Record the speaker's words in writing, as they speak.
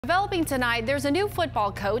Developing tonight, there's a new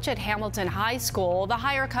football coach at Hamilton High School. The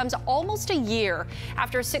hire comes almost a year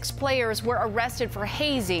after 6 players were arrested for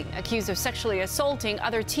hazing, accused of sexually assaulting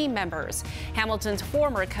other team members. Hamilton's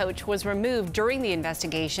former coach was removed during the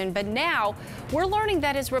investigation, but now we're learning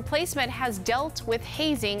that his replacement has dealt with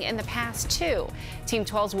hazing in the past too. Team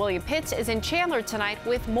 12's William Pitts is in Chandler tonight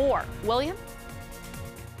with more. William?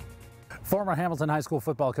 Former Hamilton High School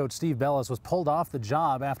football coach Steve Bellis was pulled off the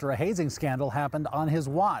job after a hazing scandal happened on his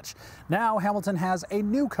watch. Now Hamilton has a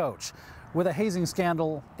new coach with a hazing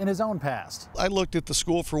scandal in his own past. I looked at the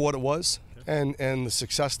school for what it was and the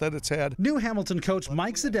success that it's had. New Hamilton coach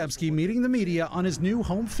Mike Zdebski meeting the media on his new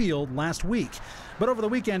home field last week. But over the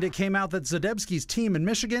weekend, it came out that Zdebski's team in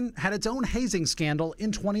Michigan had its own hazing scandal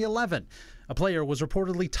in 2011. A player was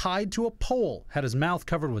reportedly tied to a pole, had his mouth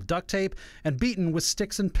covered with duct tape, and beaten with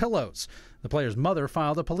sticks and pillows. The player's mother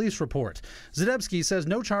filed a police report. Zdebski says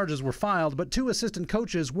no charges were filed, but 2 assistant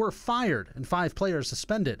coaches were fired and 5 players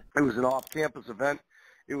suspended. It was an off-campus event.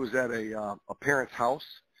 It was at a parent's house,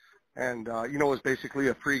 and it was basically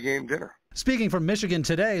a pre-game dinner. Speaking from Michigan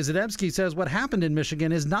today, Zdebski says what happened in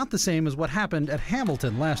Michigan is not the same as what happened at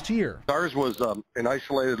Hamilton last year. Ours was an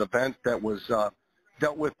isolated event that was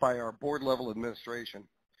dealt with by our board-level administration,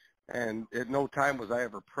 and at no time was I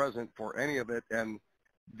ever present for any of it. And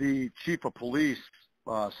the chief of police,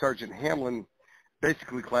 Sergeant Hamlin,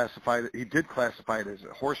 basically classified it. He did classify it as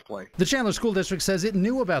a horseplay. The Chandler School District says it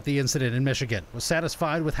knew about the incident in Michigan, was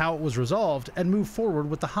satisfied with how it was resolved, and moved forward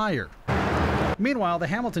with the hire. Meanwhile, the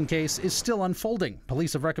Hamilton case is still unfolding.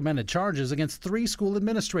 Police have recommended charges against 3 school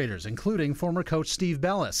administrators, including former coach Steve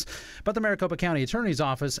Bellis. But the Maricopa County Attorney's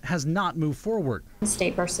Office has not moved forward.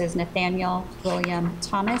 State versus Nathaniel William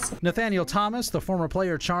Thomas. Nathaniel Thomas, the former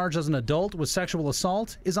player charged as an adult with sexual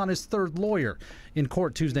assault, is on his 3rd lawyer. In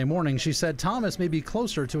court Tuesday morning, she said Thomas may be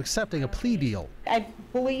closer to accepting a plea deal. I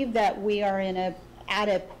believe that we are at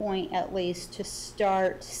a point, at least, to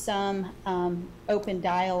start some open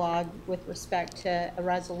dialogue with respect to a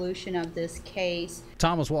resolution of this case.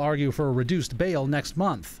 Thomas will argue for a reduced bail next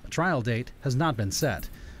month. A trial date has not been set.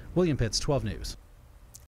 William Pitts, 12 News.